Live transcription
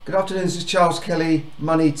Good afternoon, this is Charles Kelly,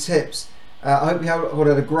 Money Tips. I hope you have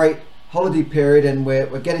had a great holiday period and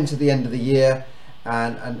we're getting to the end of the year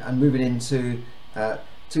and moving into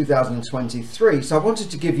 2023. So I wanted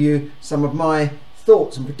to give you some of my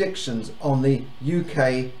thoughts and predictions on the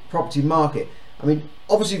UK property market. I mean,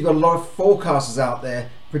 obviously you've got a lot of forecasters out there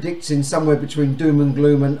predicting somewhere between doom and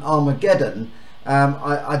gloom and Armageddon.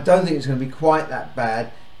 I don't think it's going to be quite that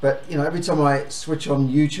bad. But you know, every time I switch on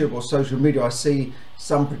YouTube or social media, I see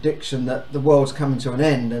some prediction that the world's coming to an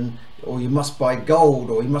end, or you must buy gold,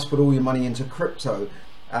 or you must put all your money into crypto.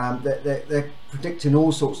 They're predicting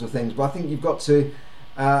all sorts of things. But I think you've got to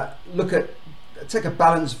take a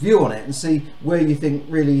balanced view on it and see where you think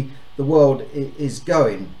really the world is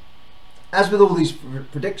going. As with all these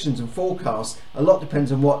predictions and forecasts, a lot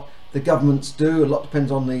depends on what the governments do. A lot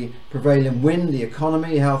depends on the prevailing wind, the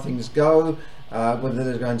economy, how things go. Whether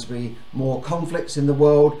there's going to be more conflicts in the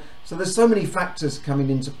world. So there's so many factors coming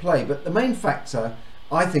into play, but the main factor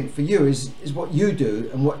I think for you is what you do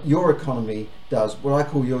and what your economy does, what I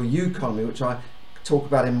call your U-economy, which I talk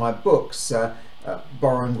about in my books,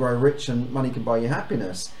 Borrow and Grow Rich and Money Can Buy You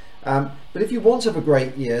Happiness. But if you want to have a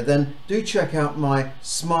great year, then do check out my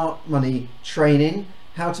Smart Money training,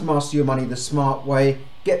 How to Master Your Money the Smart Way.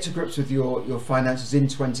 Get to grips with your finances in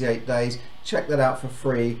 28 days. Check that out for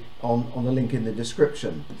free on the link in the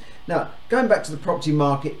description. Now, going back to the property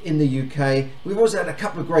market in the UK, we've also had a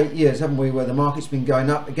couple of great years, haven't we, where the market's been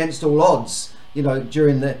going up against all odds, you know,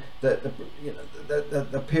 during the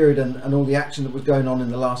period and all the action that was going on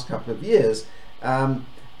in the last couple of years. And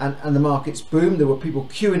the market's boomed. There were people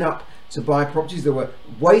queuing up to buy properties. There were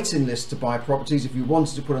waiting lists to buy properties. If you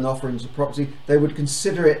wanted to put an offer into property, they would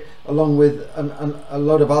consider it along with a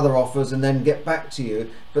lot of other offers and then get back to you.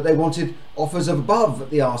 But they wanted offers above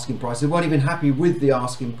the asking price. They weren't even happy with the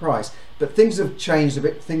asking price. But things have changed a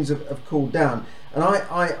bit. Things have cooled down. And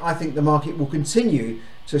I think the market will continue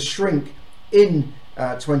to shrink in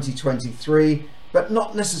 2023, but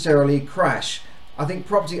not necessarily crash. I think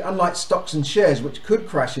property, unlike stocks and shares, which could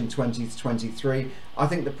crash in 2023, I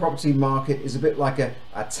think the property market is a bit like a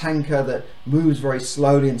tanker that moves very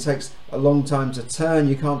slowly and takes a long time to turn.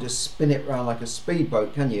 You can't just spin it around like a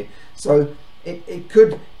speedboat, can you? So it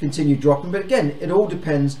could continue dropping, but again, it all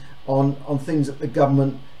depends on things that the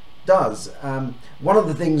government does. One of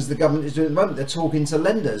the things the government is doing at the moment, they're talking to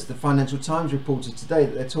lenders. The Financial Times reported today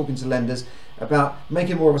that they're talking to lenders about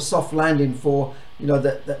making more of a soft landing for, you know,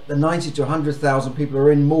 the 90 to 100,000 people who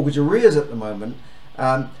are in mortgage arrears at the moment.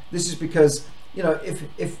 This is because, you know,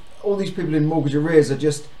 if all these people in mortgage arrears are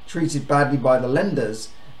just treated badly by the lenders,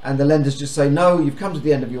 and the lenders just say, no, you've come to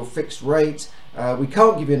the end of your fixed rate, we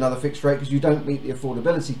can't give you another fixed rate because you don't meet the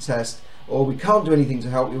affordability test, or we can't do anything to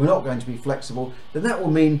help you, we're not going to be flexible, then that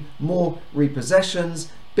will mean more repossessions,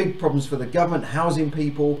 big problems for the government, housing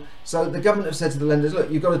people. So the government have said to the lenders, look,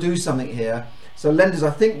 you've got to do something here. So lenders,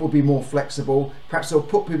 I think, will be more flexible. Perhaps they'll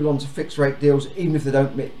put people onto fixed rate deals even if they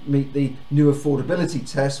don't meet the new affordability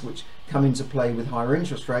tests, which come into play with higher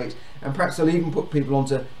interest rates. And perhaps they'll even put people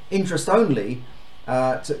onto interest only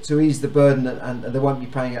to ease the burden, and they won't be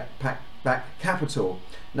paying back capital.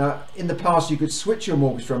 Now, in the past, you could switch your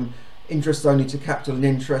mortgage from interest only to capital and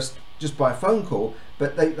interest just by a phone call,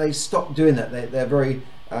 but they stopped doing that. They're very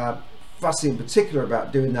fussy in particular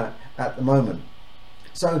about doing that at the moment.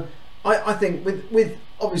 So I think with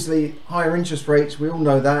obviously higher interest rates, we all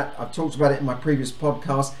know that. I've talked about it in my previous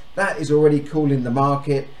podcast. That is already cooling the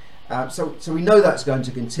market. So we know that's going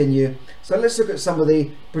to continue. So let's look at some of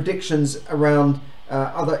the predictions around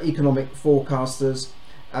other economic forecasters.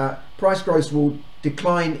 Price growth will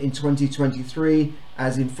decline in 2023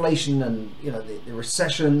 as inflation and, you know, the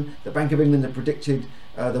recession. The Bank of England have predicted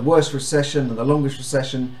the worst recession and the longest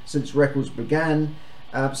recession since records began.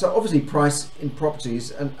 So obviously price in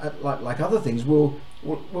properties and like other things will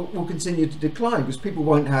continue to decline because people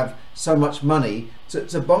won't have so much money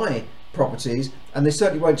to buy properties, and they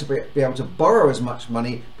certainly won't be able to borrow as much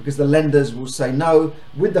money because the lenders will say, no,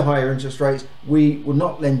 with the higher interest rates, we will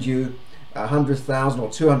not lend you 100,000 or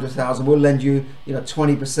 200,000, we'll lend you,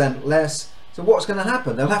 20% less. So what's going to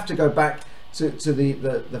happen? They'll have to go back to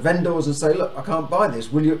the vendors and say, look, I can't buy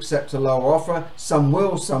this. Will you accept a lower offer? Some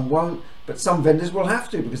will, some won't, but some vendors will have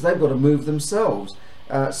to because they've got to move themselves.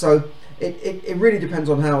 So it really depends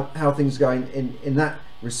on how things go in that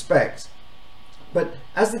respect. But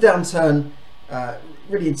as the downturn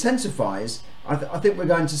really intensifies, I think we're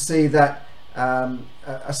going to see that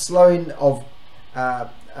a slowing of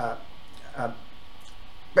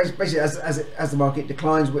basically as the market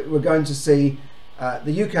declines, we're going to see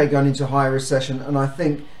the UK going into a higher recession, and I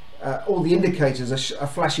think all the indicators are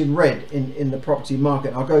flashing red in the property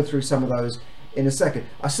market. I'll go through some of those in a second.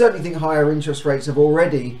 I certainly think higher interest rates have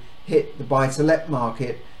already hit the buy-to-let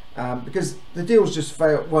market because the deals just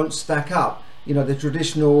won't stack up. You know, the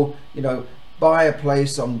traditional, you know, buy a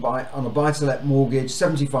place on a buy-to-let mortgage,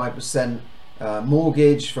 75%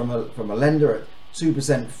 mortgage from a lender at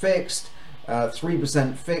 2% fixed,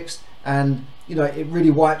 3% fixed, and you know, it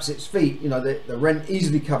really wipes its feet. You know, the rent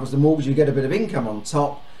easily covers the mortgage. You get a bit of income on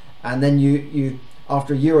top, and then you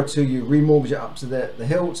after a year or two you remortgage it up to the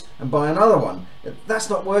hilt and buy another one. That's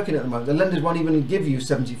not working at the moment. The lenders won't even give you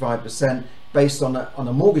 75% based on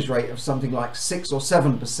a mortgage rate of something like 6 or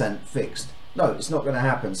 7% fixed. No, it's not going to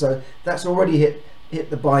happen. So that's already hit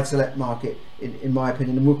the buy-to-let market, in my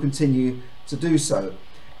opinion, and will continue to do so.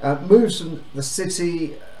 Moves from the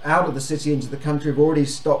city, out of the city into the country have already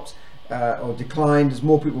stopped or declined as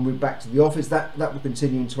more people move back to the office. That will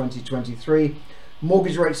continue in 2023.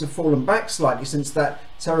 Mortgage rates have fallen back slightly since that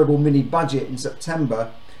terrible mini budget in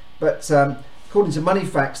September, but according to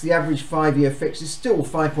Moneyfacts, the average 5-year fix is still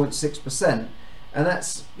 5.6%, and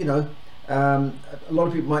that's, you know, a lot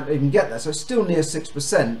of people might not even get that, so it's still near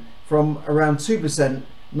 6% from around 2%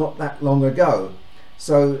 not that long ago.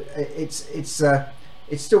 So it's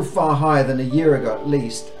still far higher than a year ago at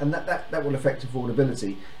least, and that will affect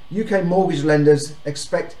affordability. UK mortgage lenders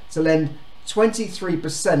expect to lend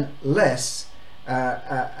 23% less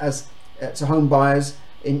to home buyers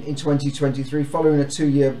in 2023, following a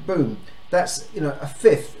 2-year boom. That's, you know, a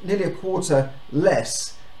fifth, nearly a quarter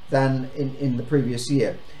less than in the previous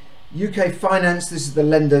year. UK Finance, this is the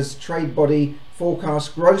lenders' trade body,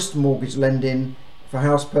 forecast gross mortgage lending for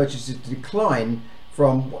house purchases to decline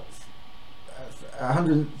from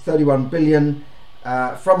 131 billion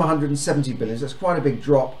from 170 billion. So that's quite a big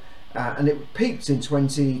drop, and it peaked in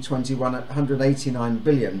 2021 at 189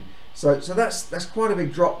 billion. So that's quite a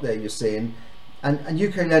big drop there you're seeing, and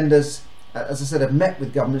UK lenders, as I said, have met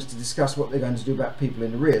with governments to discuss what they're going to do about people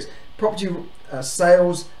in arrears. Property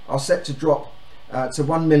sales are set to drop to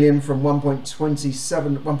 1 million from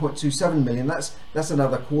 1.27 million. That's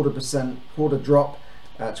another quarter drop,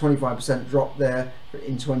 25% drop there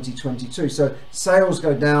in 2022. So sales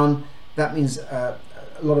go down. That means a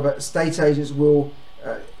lot of estate agents will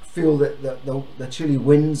feel that the chilly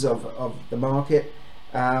winds of the market,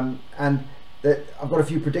 and that I've got a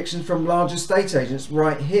few predictions from large estate agents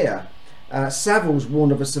right here. Savills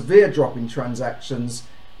warned of a severe drop in transactions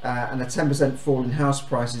and a 10% fall in house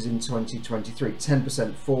prices in 2023.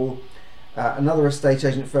 10% fall. Another estate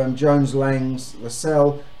agent firm, Jones Lang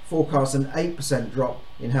LaSalle, forecasts an 8% drop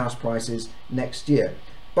in house prices next year.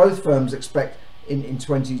 Both firms expect in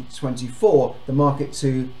 2024 the market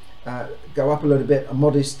to go up a little bit, a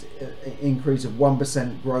modest increase of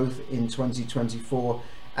 1% growth in 2024,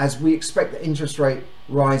 as we expect that interest rate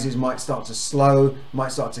rises might start to slow,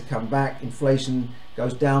 might start to come back, inflation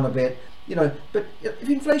goes down a bit, you know. But if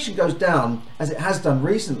inflation goes down, as it has done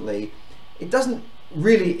recently, it doesn't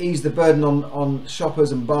really ease the burden on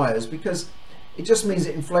shoppers and buyers, because it just means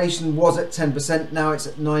that inflation was at 10%, now it's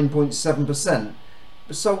at 9.7%.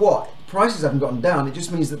 But so what? Prices haven't gotten down. It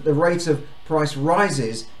just means that the rate of price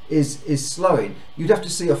rises is slowing. You'd have to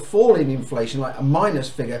see a fall in inflation, like a minus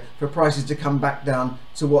figure, for prices to come back down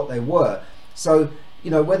to what they were. So,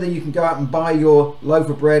 you know, whether you can go out and buy your loaf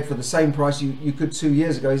of bread for the same price you could 2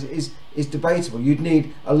 years ago is debatable. You'd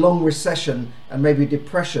need a long recession and maybe a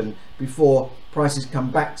depression before prices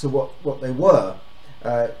come back to what they were.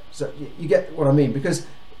 So you get what I mean, because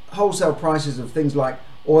wholesale prices of things like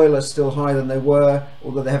oil are still higher than they were,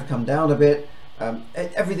 although they have come down a bit.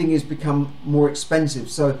 Everything has become more expensive,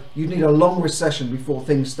 so you need a long recession before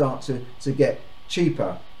things start to get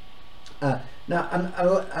cheaper. Now,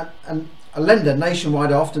 a lender,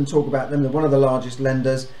 Nationwide, I often talk about them. They're one of the largest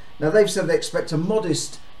lenders. Now, they've said they expect a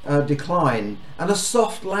modest decline and a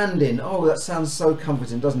soft landing. Oh, that sounds so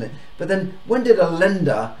comforting, doesn't it? But then, when did a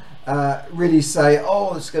lender really say,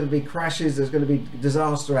 oh, there's going to be crashes, there's going to be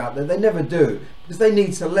disaster out there? They never do, because they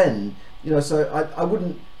need to lend. You know, so I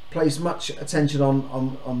wouldn't place much attention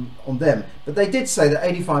on them. But they did say that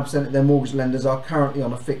 85% of their mortgage lenders are currently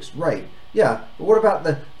on a fixed rate. Yeah, but what about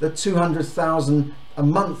the 200,000 a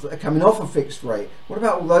month that are coming off a fixed rate? What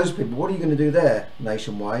about all those people? What are you going to do there,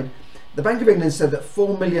 Nationwide? The Bank of England said that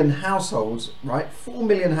 4 million households, right, 4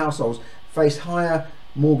 million households face higher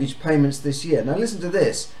mortgage payments this year. Now listen to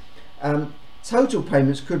this. Total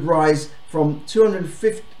payments could rise from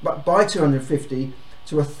 250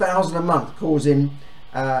 to 1,000 a month, causing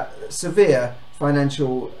severe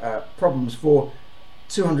financial problems for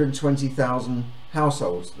 220,000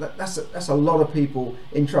 households. That's a lot of people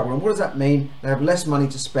in trouble. And what does that mean? They have less money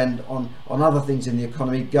to spend on other things in the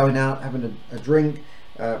economy, going out, having a drink,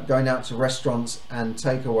 going out to restaurants and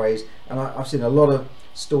takeaways, and I've seen a lot of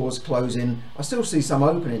stores closing. I still see some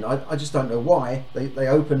opening. I just don't know why. They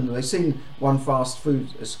open. They've seen one fast food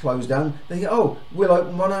has closed down. They go, oh, we'll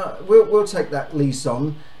open one. We'll take that lease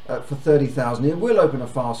on for 30,000 a year. We'll open a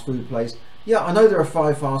fast food place. Yeah, I know there are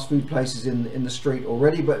 5 fast food places in the street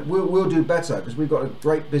already, but we'll do better because we've got a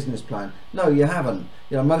great business plan. No, you haven't.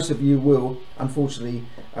 You know, most of you will unfortunately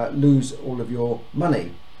lose all of your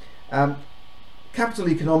money. Capital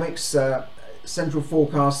Economics central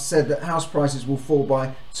forecast said that house prices will fall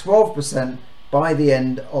by 12% by the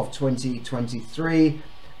end of 2023,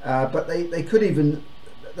 but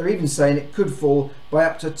they're even saying it could fall by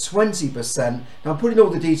up to 20%. Now I'm putting all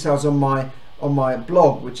the details on my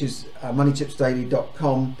blog, which is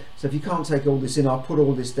moneytipsdaily.com, so if you can't take all this in, I'll put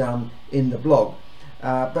all this down in the blog.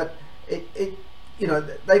 But it you know,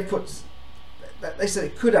 they said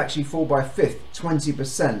it could actually fall by a fifth,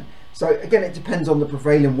 20%. So again, it depends on the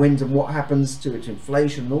prevailing wind and what happens to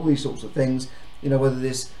inflation and all these sorts of things. You know, whether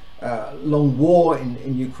this long war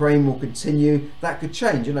in Ukraine will continue, that could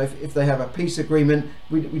change. You know, if they have a peace agreement,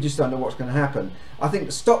 we just don't know what's going to happen. I think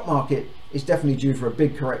the stock market is definitely due for a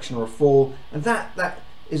big correction or a fall, and that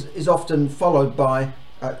is often followed by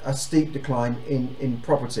a steep decline in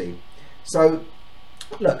property. So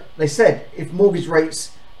look, they said if mortgage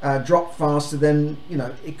rates drop faster, then you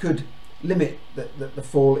know it could limit the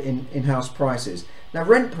fall in house prices. Now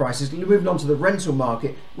rent prices, moving on to the rental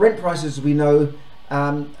market, rent prices, as we know,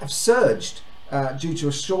 have surged due to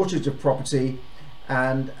a shortage of property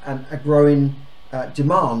and a growing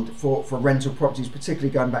demand for rental properties,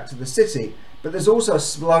 particularly going back to the city. But there's also a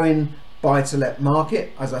slowing buy-to-let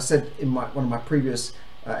market. As I said in one of my previous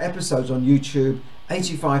episodes on YouTube,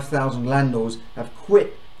 85,000 landlords have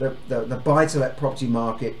quit the buy-to-let property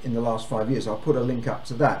market in the last 5 years. I'll put a link up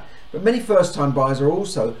to that. But many first-time buyers are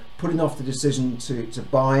also putting off the decision to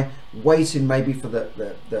buy, waiting maybe for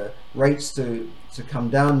the rates to come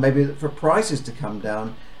down, maybe for prices to come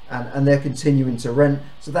down, and they're continuing to rent.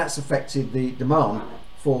 So that's affected the demand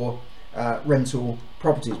for rental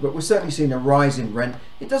properties. But we're certainly seeing a rise in rent.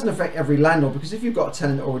 It doesn't affect every landlord, because if you've got a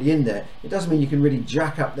tenant already in there, it doesn't mean you can really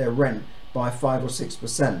jack up their rent by 5 or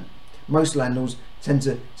 6%. Most landlords tend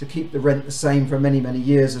to keep the rent the same for many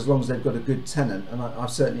years, as long as they've got a good tenant, and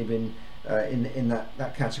I've certainly been in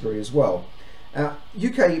that category as well.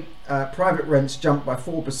 UK private rents jumped by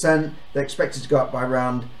 4%. They're expected to go up by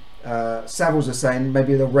around, Savills are saying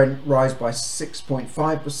maybe the rent rise by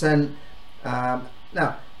 6.5%.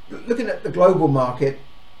 Now, looking at the global market,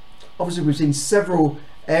 obviously we've seen several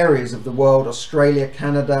areas of the world, Australia,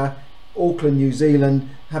 Canada, Auckland, New Zealand,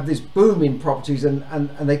 have this boom in properties, and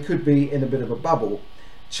they could be in a bit of a bubble.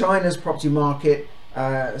 China's property market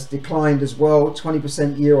has declined as well,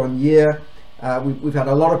 20% year on year. We've had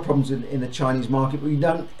a lot of problems in the Chinese market, but we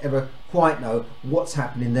don't ever quite know what's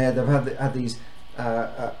happening there. They've had these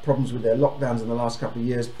problems with their lockdowns in the last couple of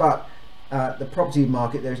years, but the property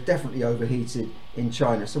market there is definitely overheated in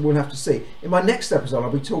China, so we'll have to see. In my next episode,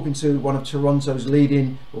 I'll be talking to one of Toronto's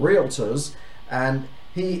leading realtors, and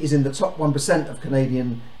he is in the top 1% of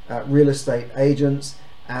Canadian real estate agents,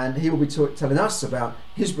 and he will be telling us about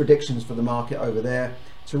his predictions for the market over there.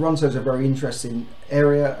 Toronto's a very interesting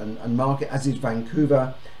area and market, as is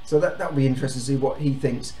Vancouver, so that will be interesting to see what he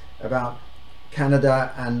thinks about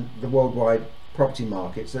Canada and the worldwide property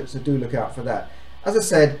market, so do look out for that. As I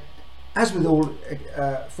said, as with all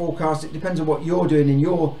forecasts, it depends on what you're doing in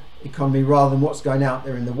your economy rather than what's going out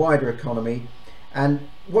there in the wider economy. And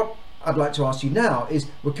what I'd like to ask you now is,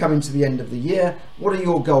 we're coming to the end of the year. What are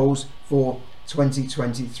your goals for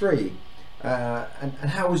 2023? And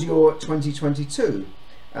how was your 2022?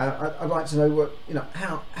 I'd like to know what, you know,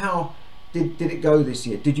 how did it go this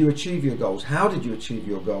year? Did you achieve your goals? How did you achieve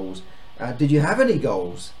your goals? Did you have any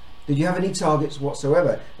goals? Did you have any targets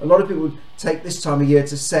whatsoever? A lot of people take this time of year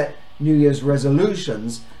to set New Year's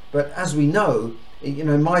resolutions, but as we know, you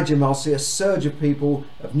know, in my gym I'll see a surge of people,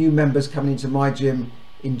 of new members coming into my gym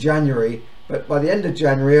in January, but by the end of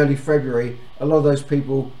January, early February, a lot of those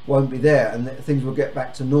people won't be there, and things will get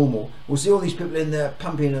back to normal. We'll see all these people in there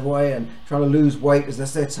pumping away and trying to lose weight as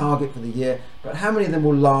that's their target for the year, but how many of them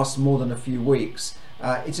will last more than a few weeks?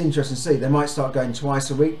 It's interesting to see. They might start going twice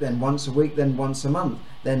a week, then once a week, then once a month,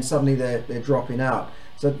 then suddenly they're dropping out.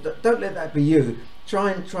 So don't let that be you.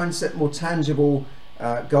 Try and set more tangible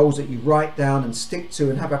goals that you write down and stick to,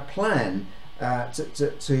 and have a plan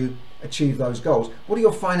to achieve those goals. What are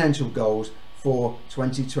your financial goals for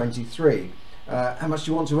 2023? How much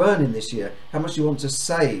do you want to earn in this year? How much do you want to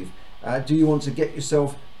save? Do you want to get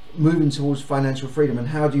yourself moving towards financial freedom, and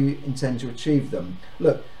how do you intend to achieve them?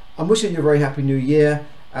 Look, I'm wishing you a very happy new year.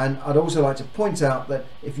 And I'd also like to point out that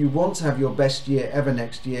if you want to have your best year ever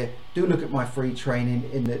next year, do look at my free training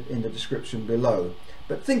in the description below.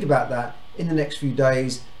 But think about that in the next few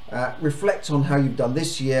days. Reflect on how you've done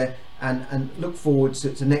this year and look forward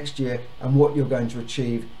to next year and what you're going to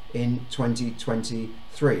achieve in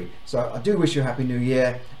 2023. So I do wish you a happy new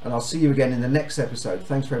year, and I'll see you again in the next episode.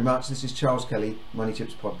 Thanks very much. This is Charles Kelly, Money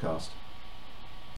Tips Podcast.